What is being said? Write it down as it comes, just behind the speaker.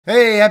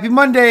Hey, happy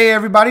Monday,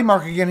 everybody.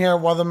 Mark again here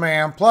at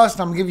Weatherman Plus.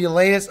 I'm going to give you the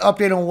latest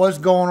update on what's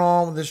going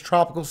on with this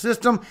tropical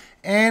system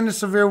and the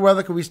severe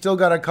weather, because we still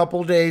got a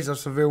couple days of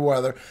severe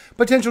weather.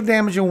 Potential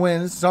damage and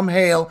winds, some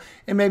hail,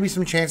 and maybe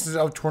some chances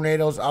of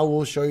tornadoes. I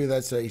will show you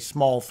that's a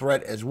small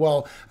threat as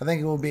well. I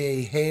think it will be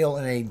a hail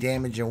and a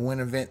damage and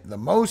wind event the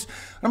most.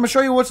 I'm going to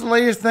show you what's the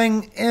latest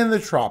thing in the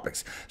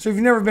tropics. So if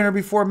you've never been here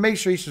before, make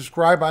sure you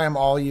subscribe. I am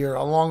all year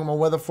along with my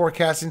weather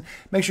forecasting.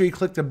 Make sure you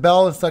click the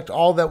bell and select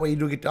all. That way you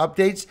do get the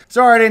updates.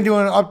 Sorry I didn't do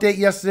an update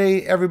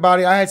yesterday,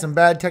 everybody. I had some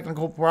bad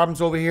technical problems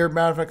over here.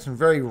 Matter of fact, some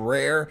very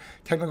rare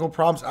technical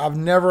problems I've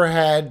never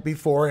had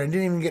before, and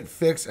didn't even get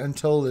fixed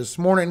until this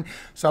morning.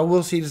 So I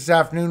will see you this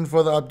afternoon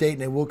for the update,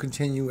 and it will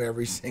continue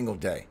every single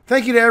day.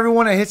 Thank you to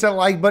everyone that hits that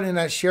like button and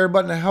that share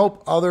button to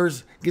help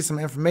others get some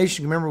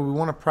information. Remember, we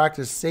want to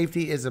practice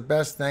safety is the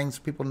best thing,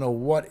 so people know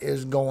what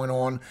is going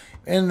on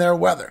in their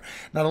weather.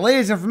 Now, the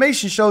latest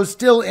information shows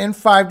still in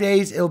 5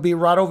 days, it'll be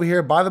right over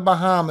here by the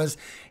Bahamas,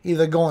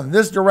 either going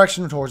this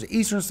direction towards the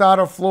eastern side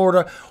of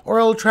Florida, or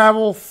it'll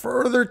travel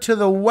further to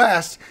the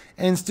west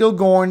and still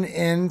going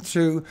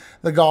into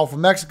the Gulf of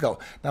Mexico.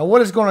 Now,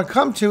 what it's going to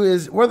come to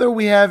is whether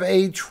we have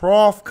a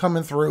trough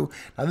coming through.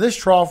 Now, this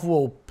trough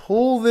will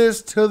pull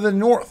this to the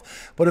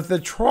north, but if the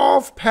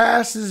trough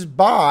passes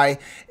by,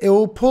 it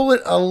will pull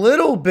it a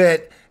little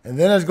bit, and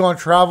then it's going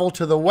to travel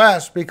to the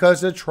west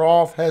because the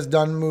trough has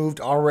done moved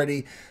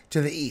already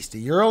to the east. The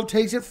Euro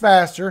takes it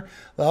faster.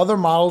 The other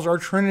models are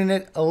trending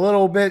it a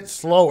little bit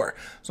slower.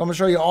 So I'm going to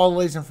show you all the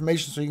latest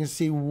information so you can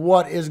see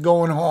what is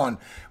going on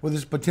with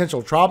this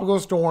potential tropical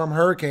storm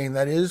hurricane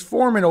that is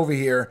forming over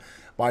here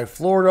by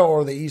Florida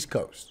or the East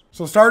Coast.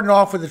 So starting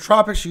off with the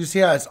tropics, you see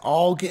how it's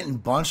all getting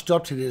bunched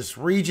up to this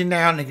region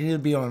now, and it can either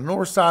be on the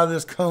north side of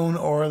this cone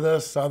or the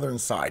southern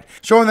side,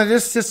 showing that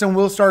this system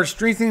will start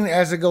strengthening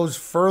as it goes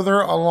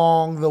further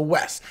along the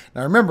west.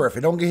 Now remember, if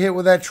it don't get hit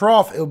with that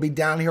trough, it'll be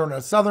down here on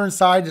the southern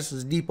side. This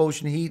is deep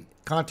ocean heat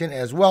content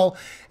as well.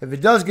 If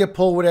it does get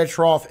pulled with that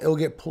trough, it'll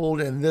get pulled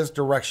in this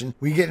direction.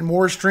 We get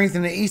more strength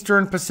in the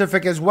eastern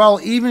Pacific as well,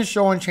 even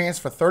showing chance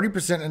for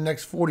 30% in the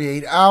next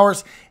 48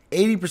 hours.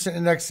 80% in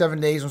the next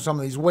 7 days on some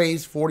of these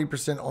waves,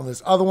 40% on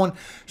this other one,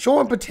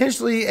 showing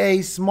potentially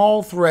a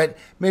small threat.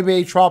 Maybe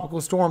a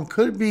tropical storm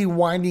could be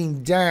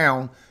winding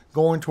down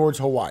going towards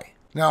Hawaii.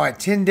 Now at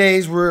 10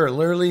 days, we're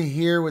literally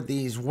here with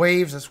these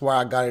waves. That's why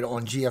I got it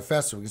on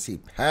GFS so we can see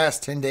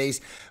past 10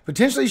 days,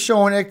 potentially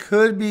showing it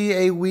could be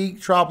a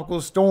weak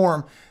tropical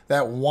storm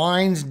that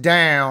winds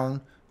down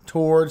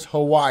towards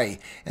Hawaii.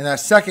 And that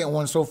second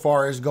one so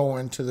far is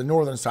going to the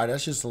northern side.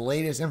 That's just the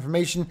latest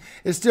information.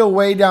 It's still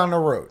way down the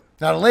road.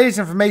 Now, the latest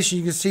information,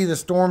 you can see the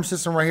storm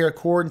system right here,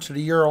 according to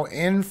the Euro,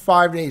 in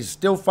 5 days,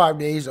 still 5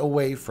 days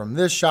away from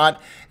this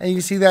shot. And you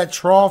can see that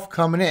trough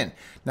coming in.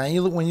 Now,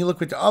 when you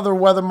look at the other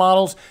weather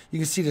models, you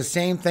can see the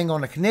same thing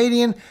on the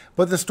Canadian,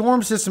 but the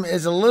storm system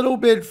is a little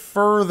bit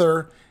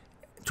further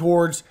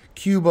towards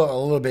Cuba a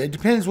little bit. It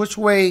depends which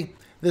way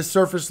this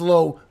surface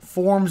low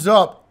forms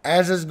up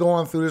as it's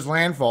going through this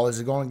landfall. Is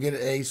it going to get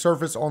a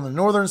surface on the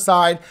northern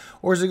side,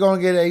 or is it going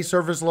to get a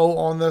surface low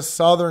on the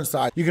southern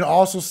side? You can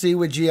also see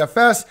with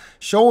GFS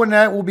showing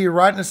that will be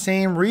right in the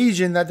same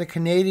region that the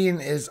Canadian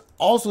is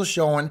also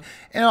showing,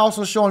 and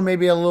also showing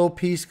maybe a little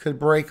piece could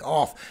break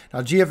off.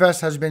 Now,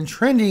 GFS has been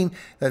trending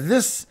that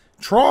this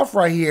trough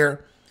right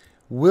here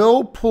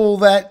will pull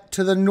that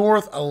to the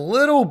north a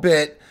little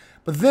bit,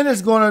 but then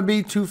it's going to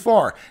be too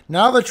far.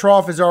 Now the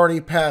trough is already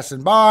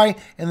passing by,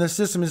 and the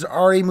system is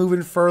already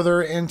moving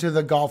further into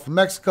the Gulf of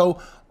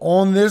Mexico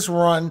on this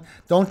run.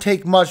 Don't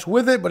take much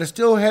with it, but it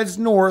still heads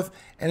north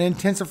and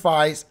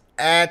intensifies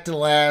at the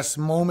last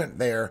moment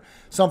there.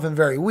 Something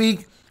very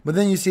weak. But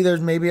then you see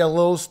there's maybe a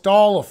little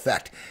stall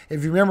effect.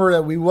 If you remember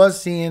that we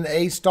was seeing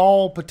a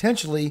stall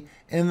potentially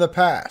in the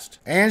past.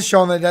 And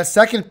showing that that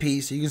second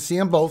piece, you can see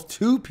them both,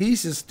 two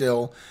pieces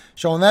still,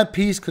 showing that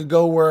piece could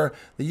go where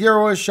the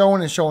Euro is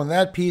showing, and showing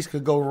that piece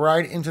could go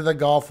right into the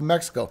Gulf of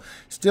Mexico.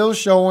 Still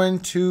showing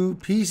two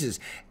pieces.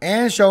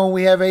 And showing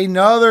we have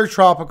another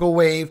tropical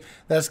wave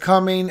that's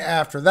coming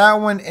after that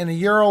one, and the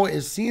Euro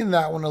is seeing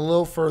that one a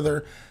little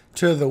further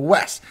to the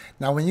west.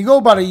 Now, when you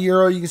go by the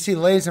Euro, you can see the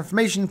latest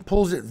information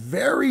pulls it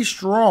very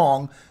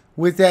strong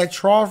with that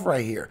trough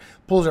right here.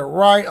 Pulls it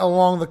right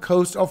along the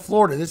coast of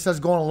Florida. This is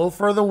going a little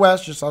further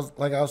west, just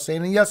like I was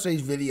saying in yesterday's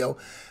video.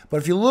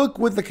 But if you look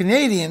with the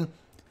Canadian,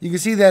 you can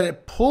see that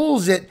it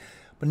pulls it,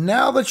 but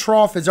now the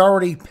trough is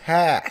already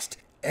passed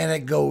and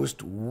it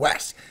goes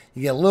west.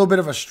 You get a little bit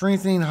of a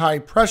strengthening high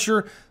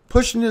pressure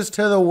pushing this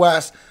to the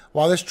west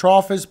while this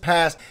trough is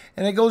passed,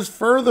 and it goes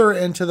further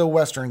into the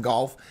western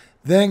Gulf.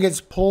 Then gets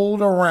pulled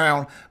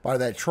around by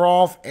that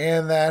trough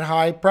and that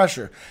high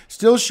pressure.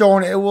 Still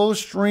showing it will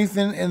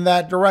strengthen in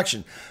that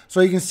direction.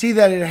 So you can see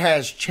that it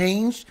has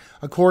changed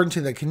according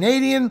to the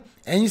Canadian,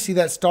 and you see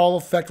that stall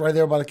effect right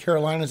there by the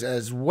Carolinas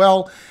as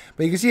well.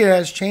 But you can see it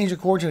has changed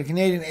according to the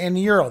Canadian and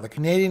the Euro. The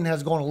Canadian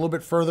has gone a little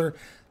bit further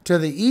to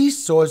the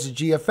east, so it's the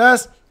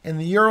GFS, and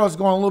the Euro is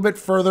going a little bit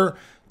further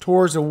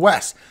towards the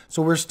west.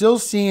 So we're still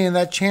seeing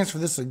that chance for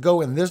this to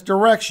go in this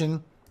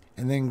direction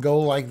and then go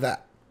like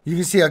that. You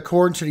can see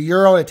according to the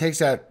Euro, it takes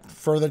that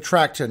further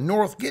track to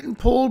north, getting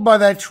pulled by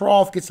that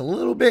trough, gets a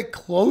little bit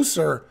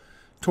closer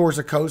towards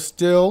the coast,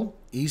 still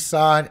east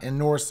side and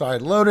north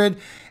side loaded,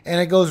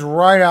 and it goes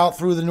right out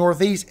through the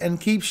northeast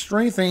and keeps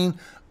strengthening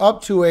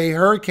up to a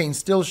hurricane,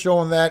 still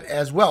showing that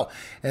as well.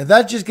 And if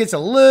that just gets a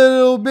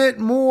little bit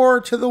more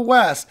to the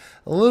west,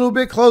 a little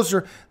bit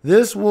closer,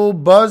 this will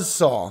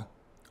buzzsaw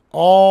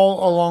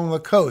all along the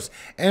coast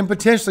and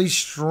potentially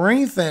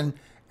strengthen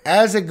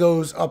as it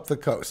goes up the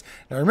coast.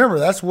 Now remember,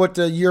 that's what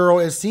the Euro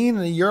is seeing,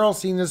 and the Euro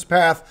seen this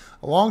path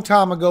a long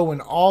time ago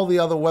when all the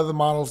other weather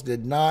models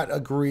did not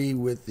agree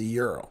with the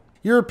Euro.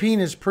 European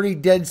is pretty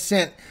dead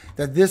set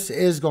that this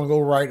is going to go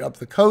right up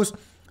the coast,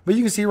 but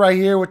you can see right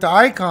here with the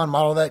Icon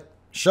model that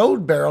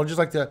showed Beryl, just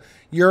like the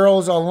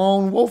Euro's a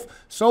lone wolf,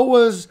 so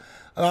was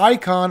an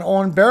Icon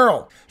on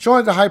Beryl,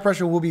 showing that the high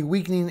pressure will be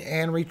weakening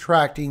and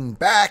retracting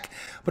back,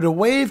 but a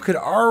wave could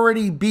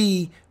already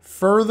be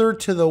further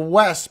to the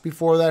west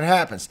before that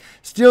happens.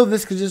 Still,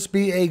 this could just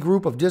be a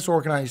group of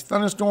disorganized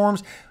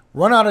thunderstorms,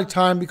 run out of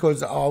time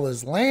because of all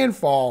this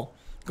landfall,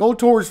 go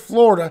towards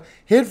Florida,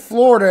 hit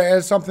Florida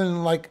as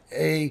something like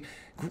a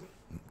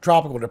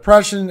tropical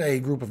depression, a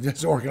group of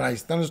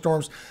disorganized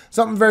thunderstorms,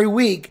 something very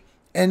weak,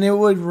 and it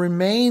would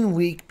remain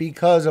weak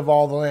because of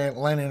all the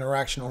land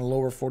interaction on the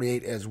lower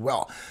 48 as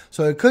well.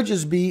 So it could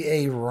just be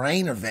a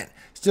rain event.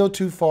 Still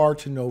too far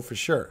to know for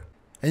sure.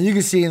 And you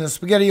can see in the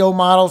Spaghetti-O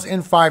models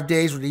in 5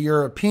 days with the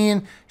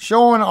European,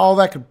 showing all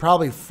that could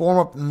probably form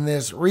up in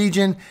this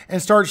region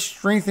and start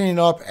strengthening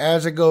up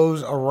as it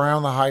goes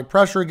around the high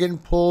pressure, getting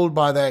pulled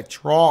by that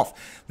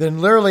trough.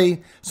 Then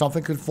literally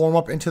something could form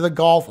up into the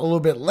Gulf a little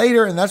bit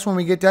later, and that's when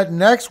we get that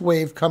next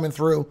wave coming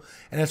through,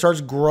 and it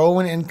starts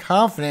growing in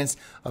confidence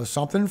of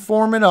something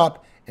forming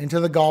up into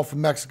the Gulf of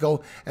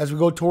Mexico as we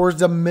go towards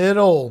the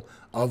middle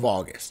of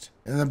August.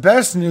 And the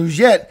best news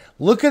yet,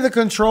 look at the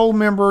control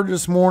member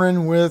this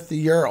morning with the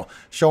Euro,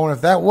 showing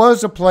if that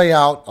was to play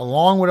out,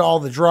 along with all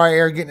the dry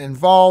air getting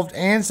involved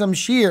and some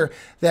shear,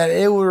 that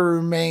it would have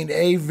remained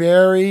a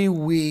very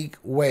weak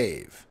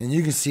wave. And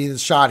you can see the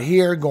shot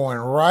here going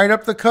right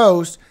up the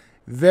coast,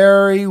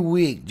 very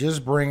weak,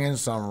 just bringing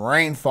some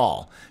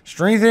rainfall.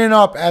 Strengthening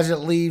up as it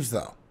leaves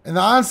though. And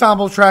the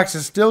ensemble tracks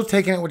is still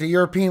taking it with the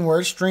European,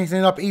 where it's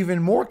strengthening up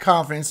even more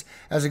confidence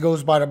as it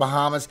goes by the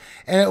Bahamas.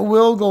 And it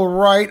will go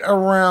right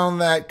around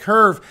that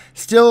curve,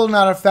 still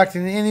not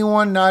affecting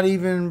anyone, not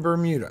even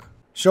Bermuda.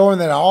 Showing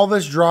that all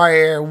this dry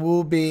air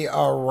will be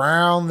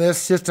around this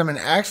system and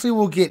actually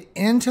will get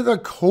into the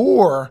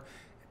core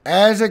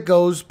as it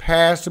goes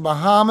past the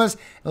Bahamas.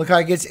 And look how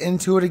it gets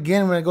into it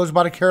again when it goes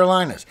by the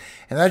Carolinas.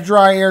 And that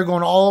dry air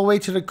going all the way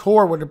to the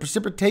core with the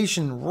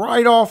precipitation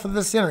right off of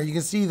the center. You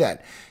can see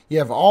that. You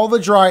have all the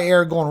dry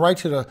air going right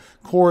to the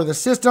core of the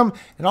system,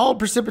 and all the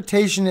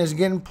precipitation is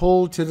getting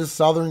pulled to the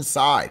southern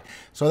side.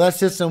 So that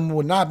system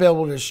would not be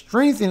able to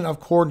strengthen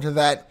according to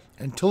that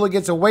until it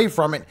gets away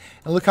from it.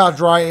 And look how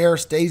dry air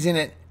stays in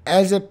it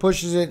as it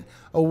pushes it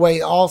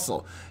away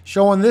also,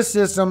 showing this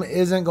system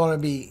isn't going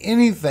to be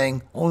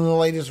anything on the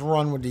latest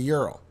run with the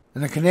Euro.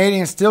 And the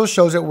Canadian still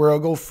shows it where it'll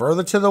go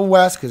further to the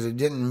west because it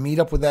didn't meet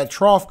up with that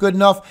trough good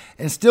enough,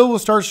 and still will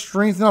start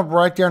strengthening up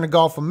right there in the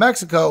Gulf of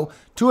Mexico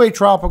to a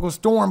tropical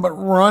storm, but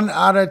run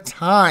out of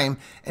time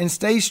and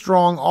stay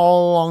strong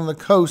all along the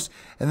coast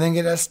and then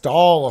get that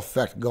stall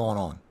effect going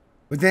on.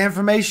 But the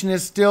information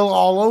is still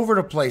all over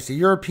the place. The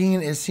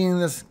European is seeing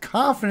this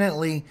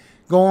confidently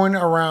going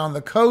around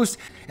the coast.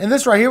 And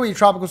this right here with your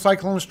tropical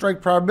cyclone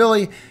strike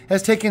probability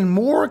has taken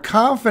more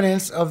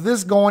confidence of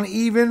this going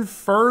even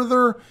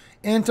further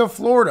into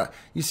Florida.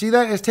 You see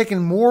that? It's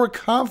taking more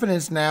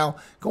confidence now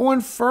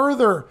going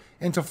further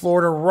into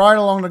Florida right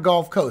along the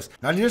Gulf Coast.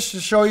 Now just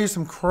to show you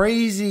some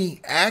crazy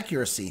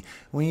accuracy,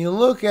 when you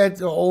look at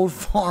the old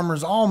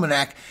Farmer's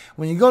Almanac,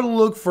 when you go to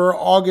look for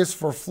August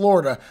for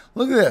Florida,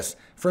 look at this.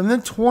 From the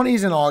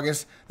 20s in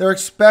August, they're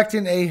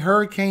expecting a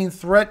hurricane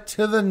threat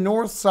to the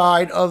north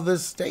side of the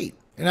state.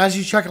 And as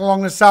you check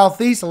along the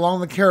southeast,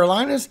 along the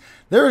Carolinas,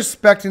 they're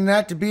expecting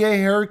that to be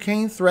a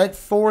hurricane threat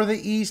for the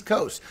East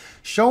Coast.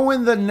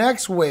 Showing the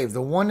next wave,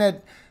 the one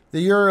that the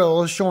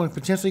Euro is showing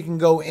potentially can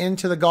go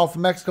into the Gulf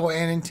of Mexico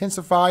and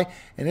intensify,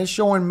 and it's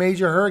showing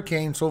major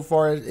hurricane so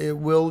far it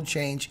will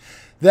change.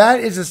 That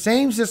is the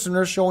same system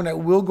they're showing that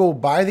will go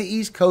by the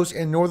East Coast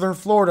and northern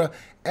Florida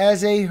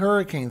as a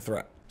hurricane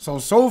threat.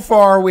 So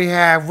far we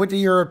have, with the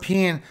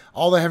European,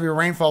 all the heavy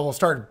rainfall will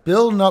start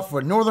building up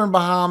for northern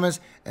Bahamas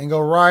and go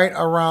right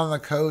around the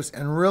coast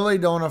and really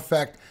don't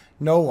affect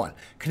no one.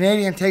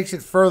 Canadian takes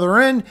it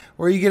further in,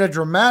 where you get a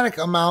dramatic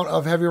amount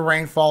of heavy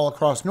rainfall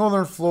across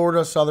northern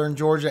Florida, southern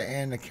Georgia,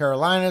 and the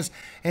Carolinas.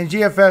 And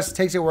GFS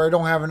takes it where it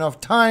don't have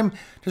enough time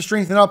to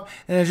strengthen up,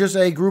 and it's just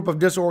a group of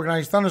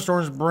disorganized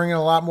thunderstorms bringing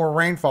a lot more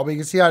rainfall. But you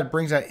can see how it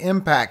brings that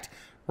impact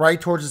right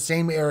towards the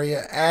same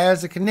area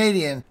as the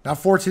Canadian. Now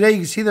for today, you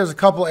can see there's a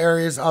couple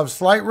areas of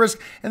slight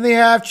risk, and they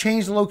have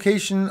changed the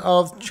location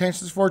of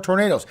chances for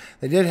tornadoes.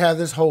 They did have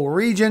this whole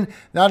region.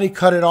 Now they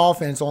cut it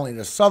off, and it's only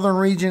the southern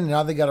region.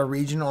 Now they got a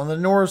region on the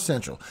north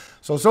central.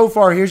 So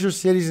far, here's your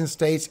cities and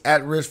states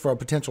at risk for a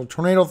potential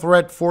tornado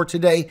threat for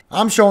today.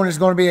 I'm showing it's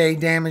going to be a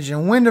damage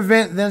and wind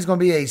event. Then it's going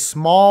to be a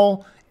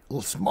small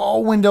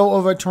window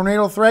of a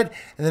tornado threat.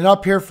 And then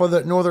up here for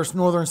the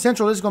northern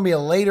central, this is going to be a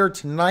later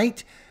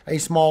tonight, a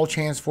small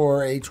chance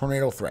for a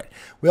tornado threat.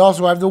 We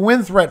also have the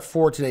wind threat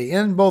for today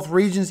in both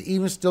regions,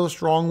 even still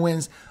strong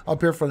winds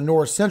up here for the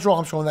north central.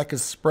 I'm showing that could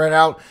spread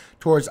out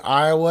towards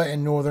Iowa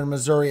and northern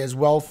Missouri as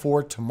well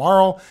for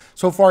tomorrow.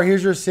 So far,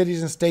 here's your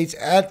cities and states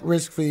at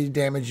risk for the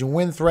damage and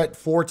wind threat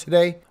for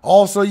today.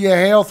 Also, your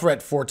hail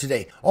threat for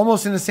today.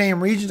 Almost in the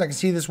same regions. I can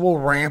see this will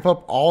ramp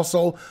up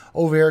also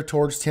over here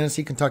towards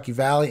Tennessee, Kentucky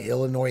Valley,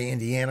 Illinois,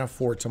 Indiana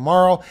for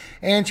tomorrow.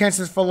 And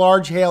chances for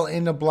large hail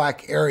in the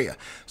black area.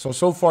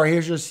 So far,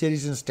 here's your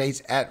cities and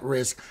states at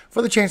risk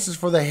for the chances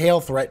for the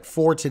hail threat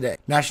for today.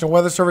 National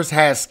Weather Service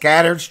has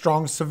scattered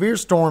strong severe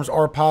storms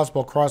are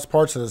possible across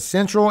parts of the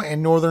central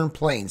and northern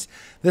plains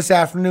this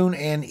afternoon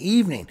and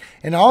evening,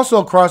 and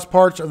also across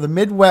parts of the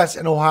Midwest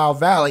and Ohio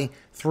Valley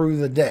through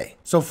the day.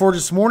 So for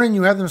this morning,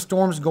 you have them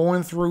storms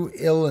going through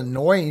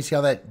Illinois, and you see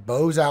how that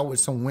bows out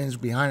with some winds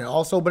behind it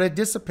also, but it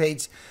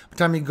dissipates by the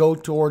time you go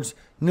towards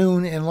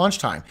noon and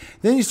lunchtime.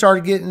 Then you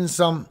start getting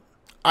some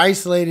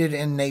isolated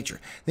in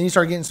nature. Then you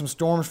start getting some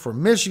storms for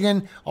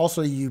Michigan,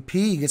 also UP.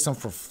 You get some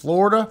for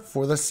Florida,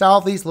 for the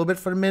southeast, a little bit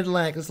for the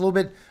mid-Atlantic. It's a little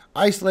bit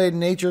isolated in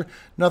nature.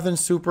 Nothing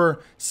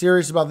super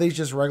serious about these,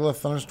 just regular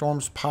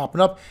thunderstorms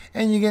popping up.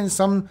 And you're getting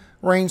some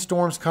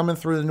rainstorms coming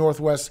through the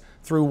northwest,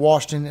 through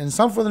Washington, and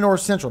some for the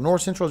north central.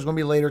 North central is going to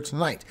be later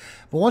tonight.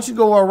 But once you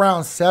go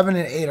around 7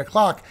 and 8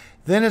 o'clock,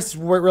 then it's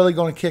really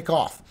going to kick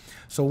off.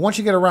 So once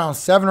you get around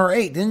 7 or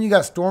 8, then you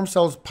got storm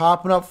cells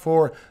popping up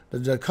for the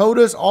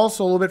Dakotas,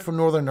 also a little bit from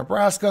northern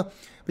Nebraska.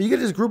 But you get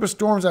this group of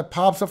storms that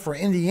pops up for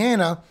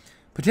Indiana,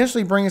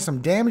 potentially bringing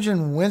some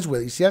damaging winds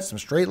with it. You see that, some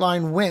straight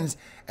line winds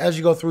as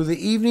you go through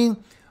the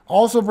evening.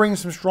 Also bringing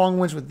some strong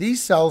winds with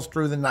these cells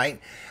through the night.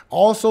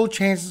 Also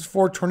chances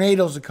for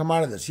tornadoes to come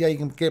out of this. Yeah, you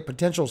can get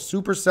potential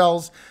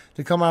supercells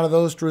to come out of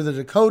those through the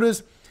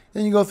Dakotas.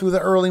 Then you go through the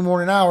early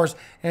morning hours,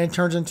 and it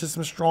turns into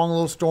some strong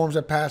little storms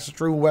that pass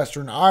through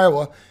western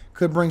Iowa.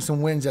 Could bring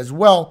some winds as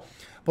well.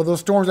 But those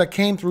storms that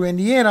came through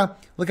Indiana,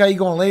 look how you're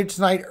going later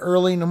tonight,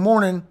 early in the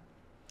morning.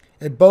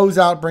 It bows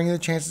out, bringing the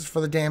chances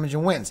for the damage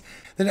and winds.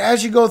 Then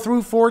as you go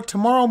through for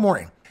tomorrow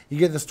morning, you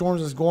get the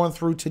storms that's going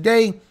through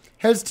today,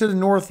 heads to the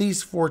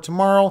northeast for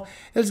tomorrow.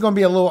 It's going to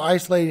be a little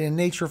isolated in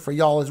nature for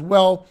y'all as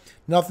well.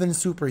 Nothing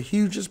super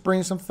huge, just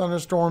bring some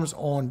thunderstorms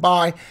on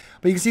by.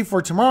 But you can see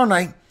for tomorrow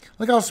night,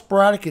 look how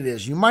sporadic it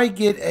is. You might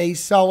get a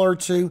cell or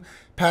two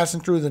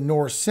passing through the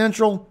north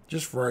central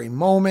just for a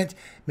moment.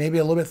 Maybe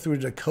a little bit through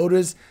the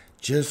Dakotas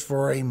just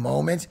for a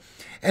moment.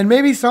 And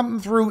maybe something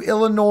through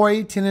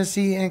Illinois,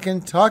 Tennessee, and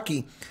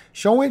Kentucky,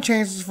 showing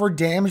chances for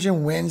damage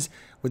and winds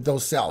with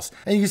those cells.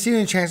 And you can see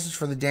the chances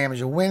for the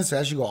damage and winds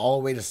as you go all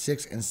the way to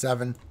 6 and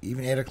 7,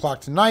 even 8 o'clock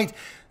tonight.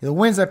 The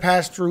winds that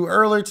passed through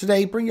earlier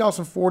today bring y'all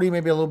some 40,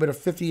 maybe a little bit of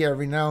 50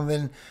 every now and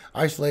then,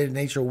 isolated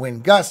nature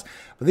wind gusts.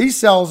 But these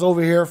cells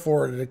over here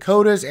for the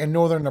Dakotas and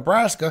northern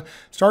Nebraska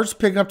starts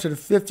picking up to the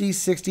 50,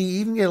 60,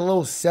 even get a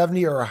little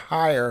 70 or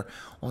higher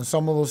on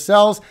some of those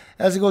cells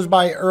as it goes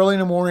by early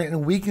in the morning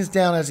and weakens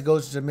down as it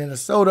goes to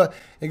Minnesota.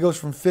 It goes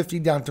from 50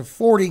 down to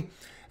 40.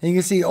 And you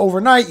can see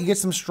overnight, you get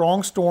some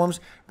strong storms,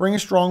 bringing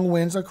strong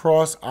winds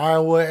across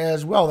Iowa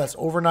as well. That's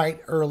overnight,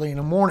 early in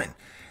the morning.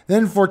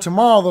 Then for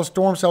tomorrow, those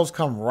storm cells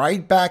come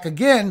right back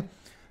again,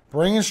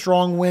 bringing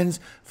strong winds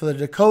for the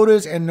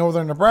Dakotas and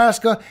northern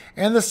Nebraska.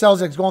 And the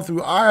cells that's going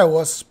through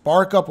Iowa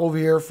spark up over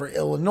here for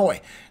Illinois.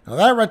 Now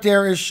that right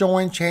there is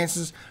showing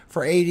chances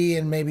for 80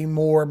 and maybe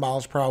more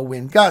miles per hour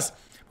wind gusts.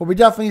 But we're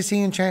definitely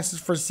seeing chances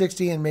for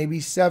 60 and maybe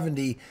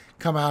 70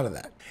 come out of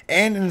that.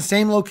 And in the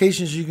same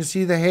locations, you can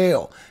see the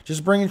hail.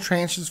 Just bringing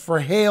chances for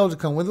hail to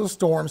come with those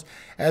storms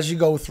as you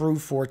go through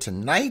for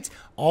tonight,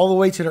 all the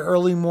way to the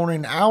early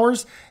morning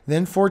hours.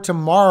 Then for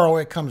tomorrow,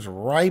 it comes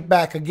right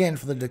back again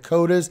for the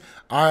Dakotas,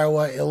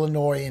 Iowa,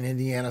 Illinois, and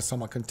Indiana,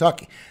 somewhat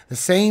Kentucky. The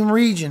same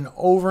region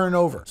over and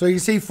over. So you can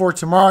see for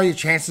tomorrow, your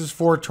chances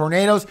for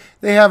tornadoes,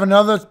 they have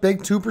another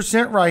big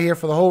 2% right here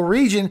for the whole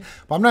region.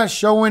 But I'm not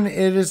showing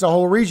it is the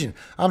whole region.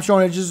 I'm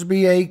showing it just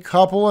be a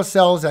couple of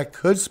cells that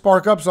could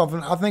spark up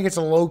something. I think it's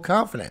a low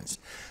confidence.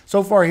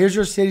 So far, here's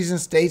your cities and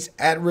states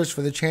at risk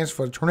for the chance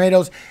for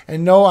tornadoes.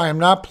 And no, I am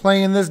not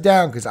playing this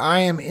down because I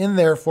am in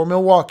there for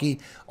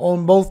Milwaukee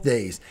on both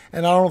days.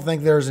 And I don't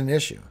think there's an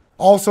issue.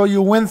 Also,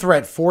 your wind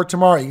threat for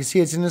tomorrow. You can see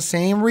it's in the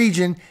same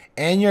region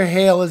and your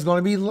hail is going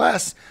to be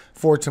less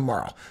for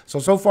tomorrow.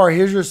 So far,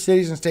 here's your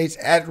cities and states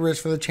at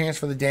risk for the chance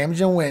for the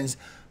damage and winds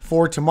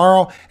for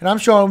tomorrow. And I'm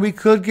showing we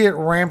could get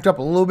ramped up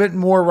a little bit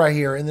more right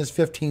here in this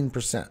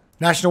 15%.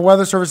 National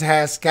Weather Service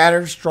has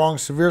scattered strong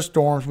severe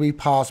storms will be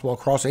possible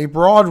across a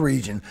broad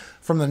region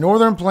from the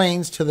northern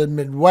plains to the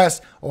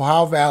Midwest,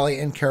 Ohio Valley,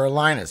 and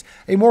Carolinas.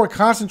 A more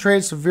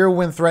concentrated severe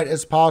wind threat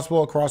is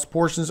possible across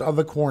portions of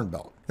the Corn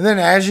Belt. And then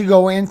as you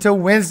go into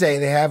Wednesday,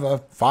 they have a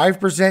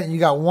 5%, and you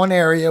got one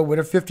area with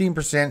a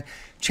 15%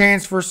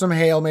 chance for some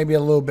hail, maybe a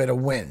little bit of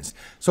winds.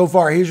 So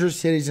far, here's your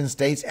cities and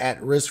states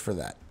at risk for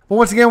that. But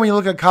once again, when you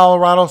look at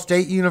Colorado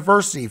State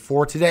University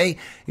for today,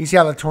 you see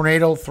how the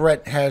tornado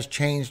threat has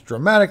changed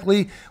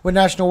dramatically. With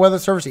National Weather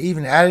Service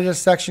even added a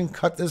section,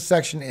 cut this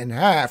section in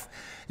half.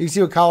 You see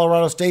what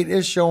Colorado State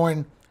is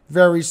showing,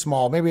 very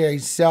small. Maybe a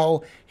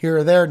cell here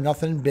or there,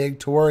 nothing big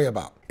to worry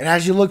about. And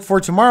as you look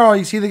for tomorrow,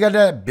 you see they got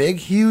that big,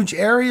 huge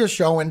area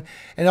showing,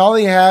 and all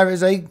they have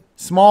is a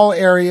small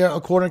area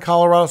according to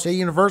Colorado State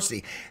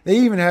University. They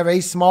even have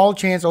a small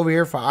chance over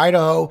here for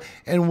Idaho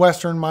and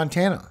western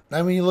Montana.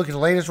 Now, when you look at the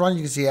latest run, you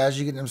can see as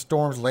you get them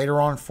storms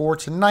later on for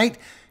tonight,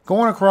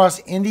 going across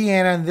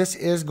Indiana, and this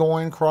is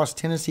going across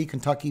Tennessee,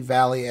 Kentucky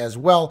Valley as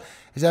well,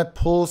 as that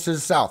pulls to the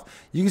south.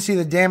 You can see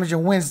the damage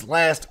and winds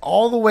last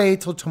all the way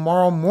till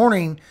tomorrow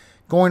morning,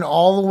 going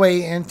all the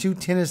way into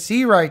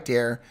Tennessee right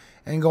there,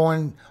 and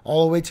going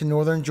all the way to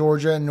northern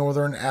Georgia and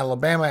northern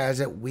Alabama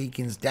as it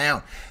weakens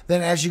down.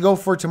 Then as you go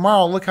for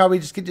tomorrow, look how we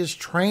just get this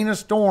train of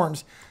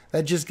storms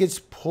that just gets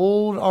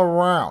pulled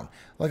around.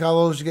 Look how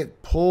those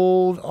get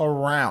pulled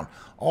around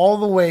all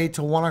the way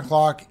to 1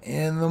 o'clock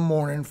in the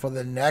morning for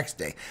the next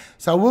day.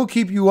 So I will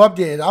keep you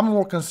updated. I'm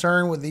more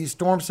concerned with these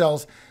storm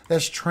cells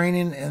that's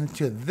training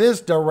into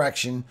this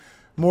direction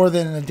more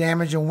than the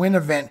damage and wind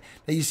event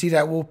that you see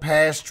that will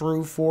pass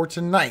through for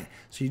tonight.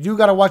 So you do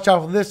got to watch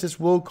out for this. This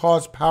will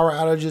cause power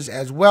outages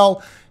as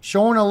well,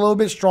 showing a little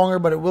bit stronger,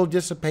 but it will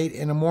dissipate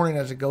in the morning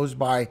as it goes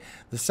by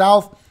the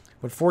south.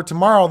 But for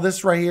tomorrow,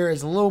 this right here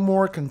is a little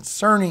more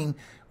concerning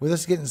with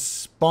us getting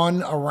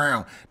spun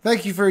around.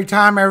 Thank you for your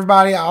time,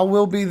 everybody. I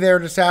will be there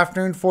this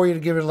afternoon for you to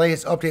give you the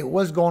latest update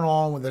what's going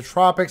on with the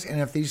tropics, and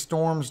if these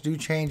storms do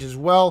change as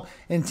well,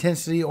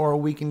 intensity or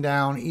weaken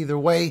down, either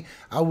way,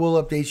 I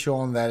will update you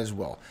on that as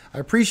well. I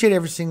appreciate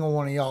every single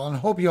one of y'all and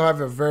hope you'll have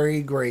a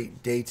very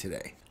great day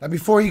today. Now,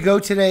 before you go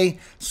today,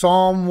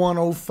 Psalm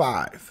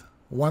 105,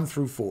 1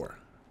 through 4.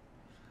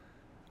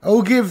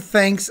 Oh, give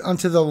thanks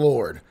unto the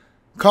Lord.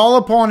 Call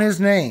upon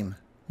his name.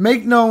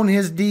 Make known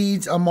his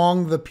deeds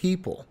among the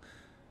people.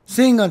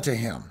 Sing unto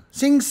him.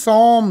 Sing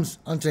psalms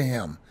unto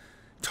him.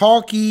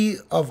 Talk ye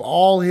of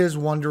all his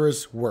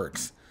wondrous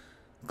works.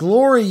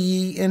 Glory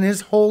ye in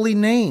his holy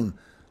name.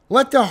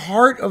 Let the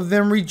heart of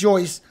them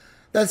rejoice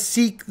that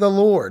seek the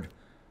Lord.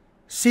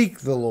 Seek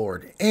the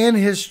Lord and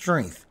his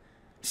strength.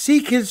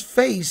 Seek his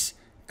face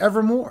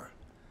evermore.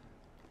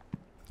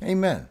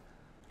 Amen.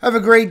 Have a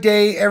great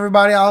day,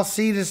 everybody. I'll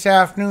see you this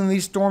afternoon.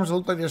 These storms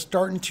look like they're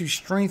starting to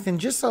strengthen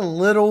just a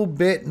little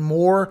bit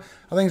more.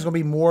 I think it's going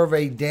to be more of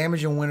a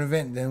damage and wind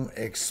event than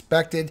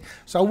expected.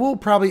 So I will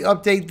probably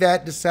update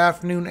that this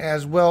afternoon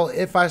as well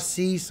if I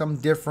see some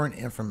different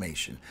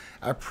information.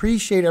 I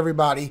appreciate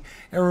everybody.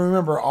 And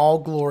remember, all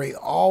glory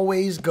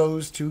always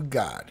goes to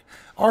God,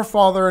 our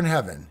Father in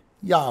heaven,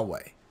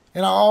 Yahweh.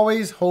 And I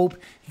always hope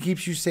he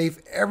keeps you safe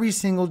every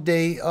single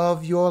day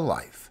of your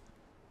life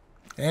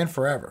and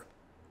forever.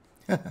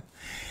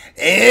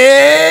 Amen.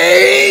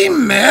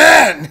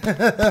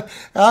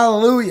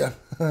 Hallelujah.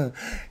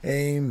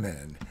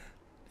 Amen.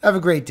 Have a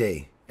great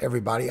day,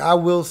 everybody. I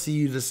will see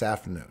you this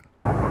afternoon.